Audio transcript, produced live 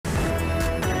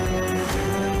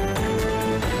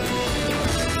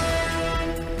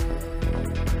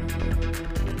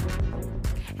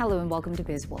Hello and welcome to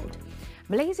BizWorld.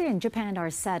 Malaysia and Japan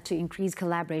are set to increase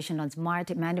collaboration on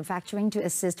smart manufacturing to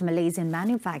assist Malaysian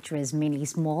manufacturers, mainly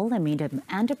small and medium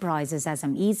enterprises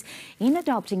 (SMEs), in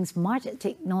adopting smart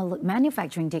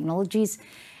manufacturing technologies.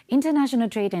 International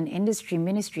Trade and Industry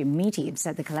Ministry MITI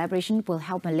said the collaboration will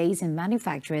help Malaysian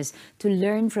manufacturers to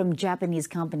learn from Japanese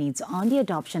companies on the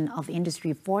adoption of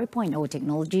Industry 4.0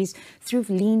 technologies through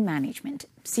lean management.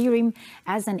 SIRIM,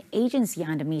 as an agency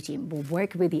under MITI, will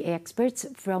work with the experts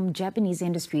from Japanese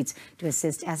industries to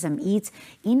assist SMEs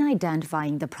in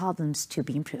identifying the problems to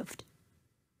be improved.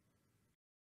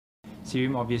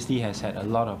 SIRIM obviously has had a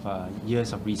lot of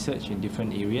years of research in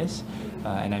different areas,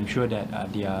 and I'm sure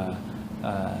that their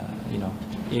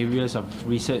areas of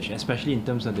research, especially in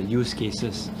terms of the use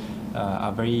cases,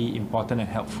 are very important and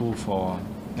helpful for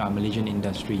Malaysian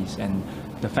industries. And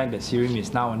the fact that SIRIM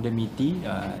is now under MITI,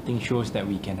 I think shows that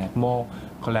we can have more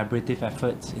collaborative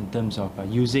efforts in terms of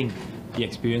using the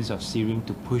experience of SIRIM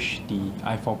to push the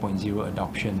I4.0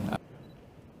 adoption.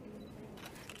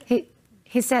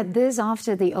 He said this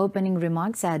after the opening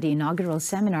remarks at the inaugural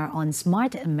seminar on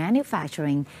smart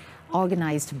manufacturing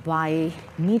organized by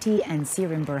MITI and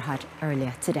SIRIM Berhad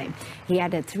earlier today. He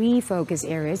added 3 focus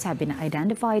areas have been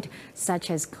identified, such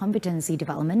as competency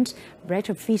development,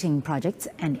 retrofitting projects,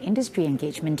 and industry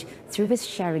engagement through his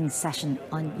sharing session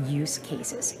on use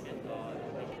cases.